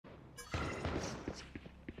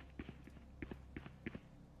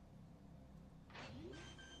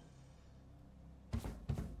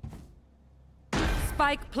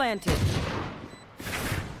Spike planted.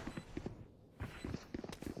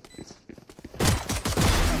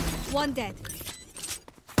 One dead.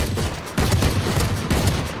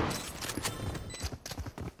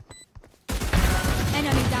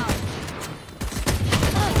 Enemy down.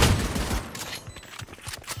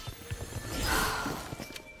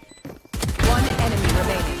 One enemy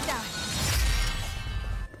remaining.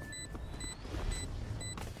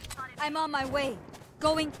 I'm on my way.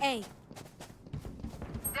 Going A.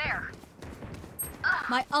 There.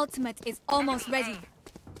 My ultimate is almost ready.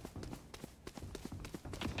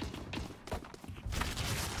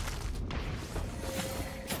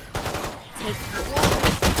 Take the wall.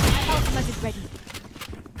 My ultimate is ready.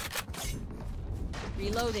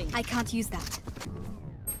 Reloading. I can't use that.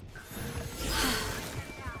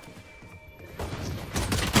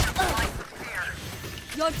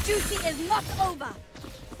 Your duty is not over.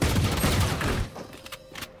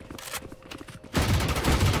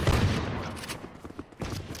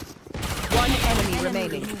 One enemy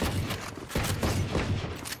remaining.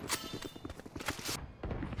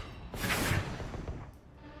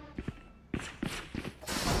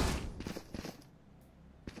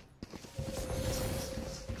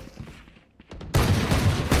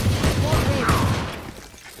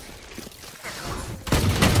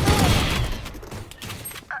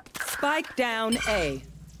 Spike down A.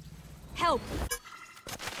 Help!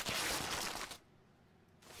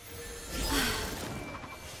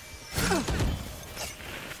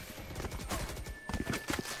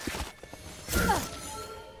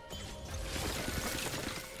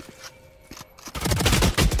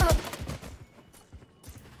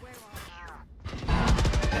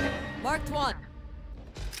 Marked one.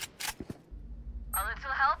 A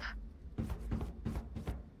little help?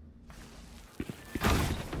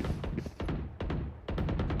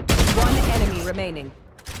 One enemy remaining.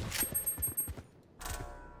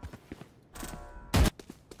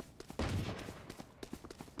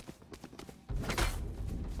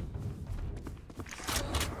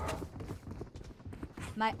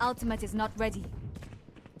 My ultimate is not ready.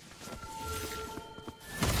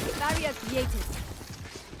 Barrier created.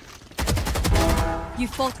 You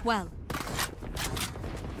fought well.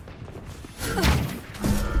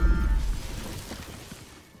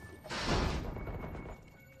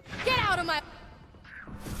 Get out of my...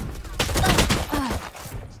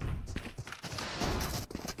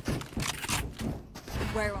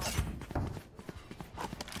 Where are...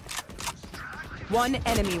 One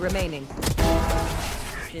enemy remaining.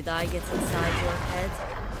 Did I get inside your head?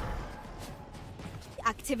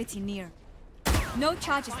 Activity near. No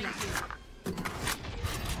charges left.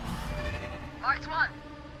 Marked one.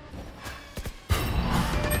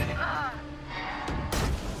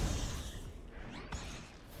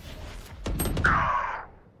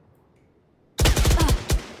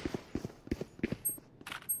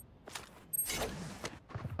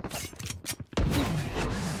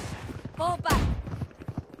 Fall back.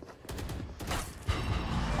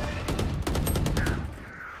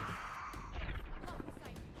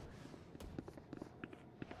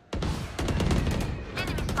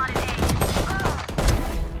 Enemy spotted A.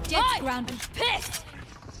 Jet's grounded. Pissed!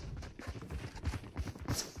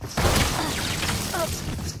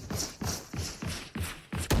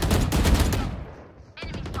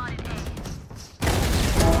 Enemy spotted A.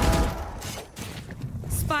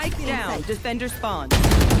 Spike down. Defender spawn.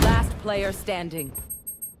 Last player standing.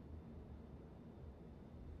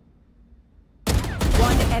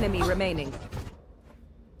 One enemy remaining.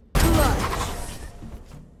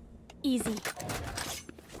 Easy.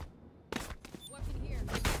 Weapon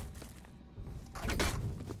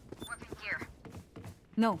here.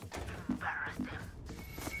 No.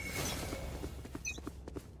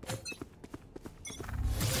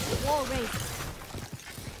 Wall raised.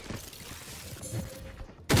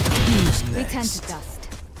 Return to dust.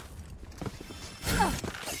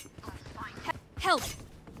 Help!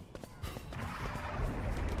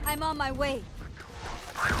 I'm on my way.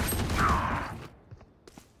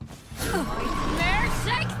 Nightmare,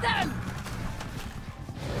 shake them!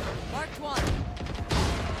 Marked one.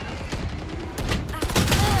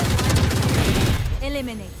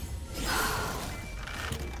 Eliminate.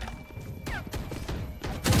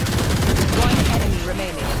 One enemy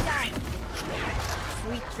remaining.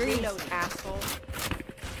 Sweet dreams, asshole.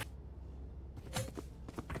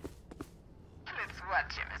 Let's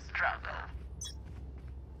watch him struggle.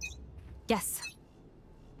 Yes.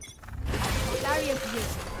 Barrier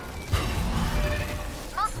created.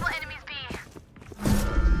 Multiple enemies B.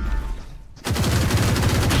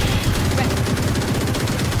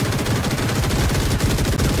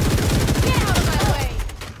 Get out of my way!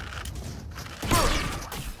 Help!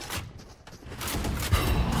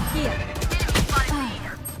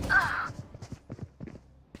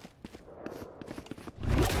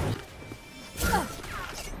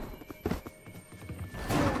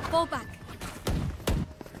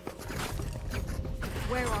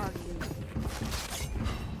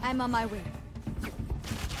 I'm on my way.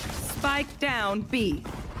 Spike down B.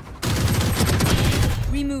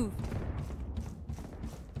 Remove.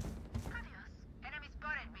 Enemy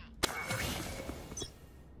spotted me.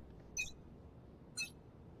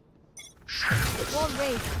 Wall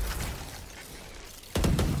raised.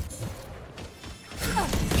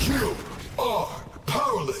 You are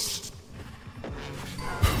powerless.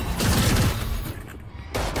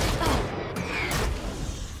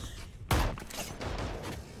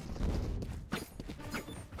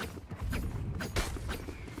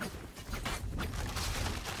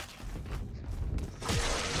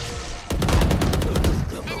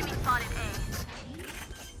 Enemy spotted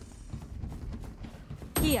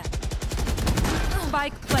A. Here.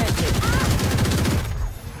 Spike planted.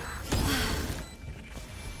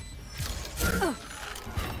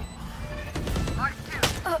 Mark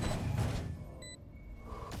 2.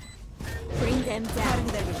 Bring them down.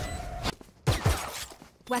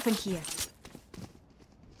 Weapon here.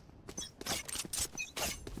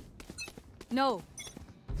 No.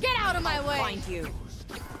 Get out of my way! Find you.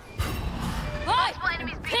 Boy!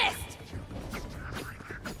 Enemies B. Pissed!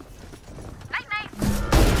 Night night.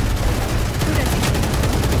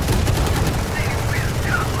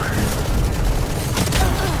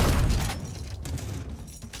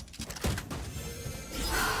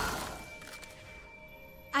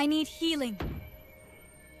 I need healing.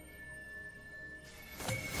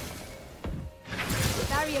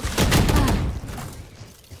 Barrier.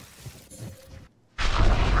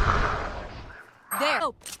 There.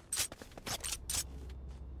 Help.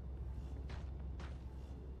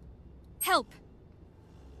 Help.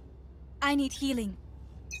 I need healing.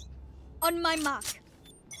 On my mark.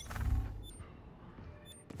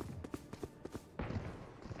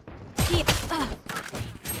 Here.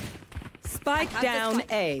 Spike have down the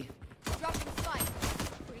spike. A. Dropping spike.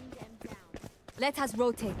 Bring them down. Let us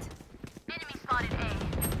rotate. Enemy spotted A.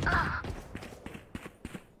 Ugh.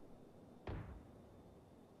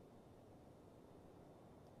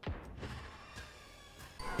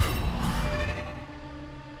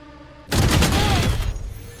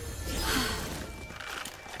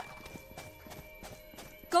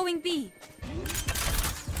 Going B.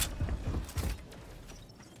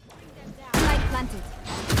 Light planted.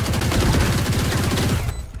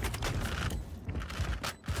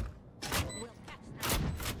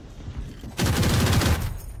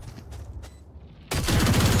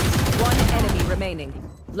 One enemy remaining.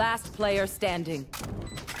 Last player standing.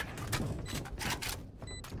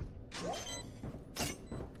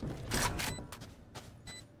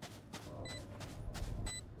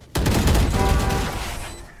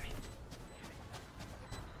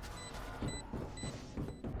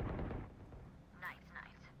 Nice,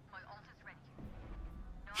 nice. My ult is ready.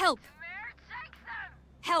 No Help. nightmare, take them.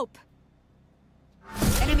 Help.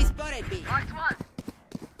 Enemy spotted B. Marked 1.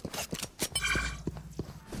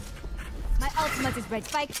 My ultimate is ready.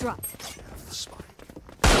 Spike dropped.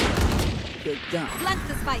 Good gun. Plant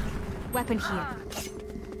the spike. Weapon here.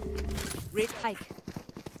 Spike.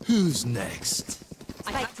 Who's next?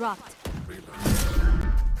 Spike dropped.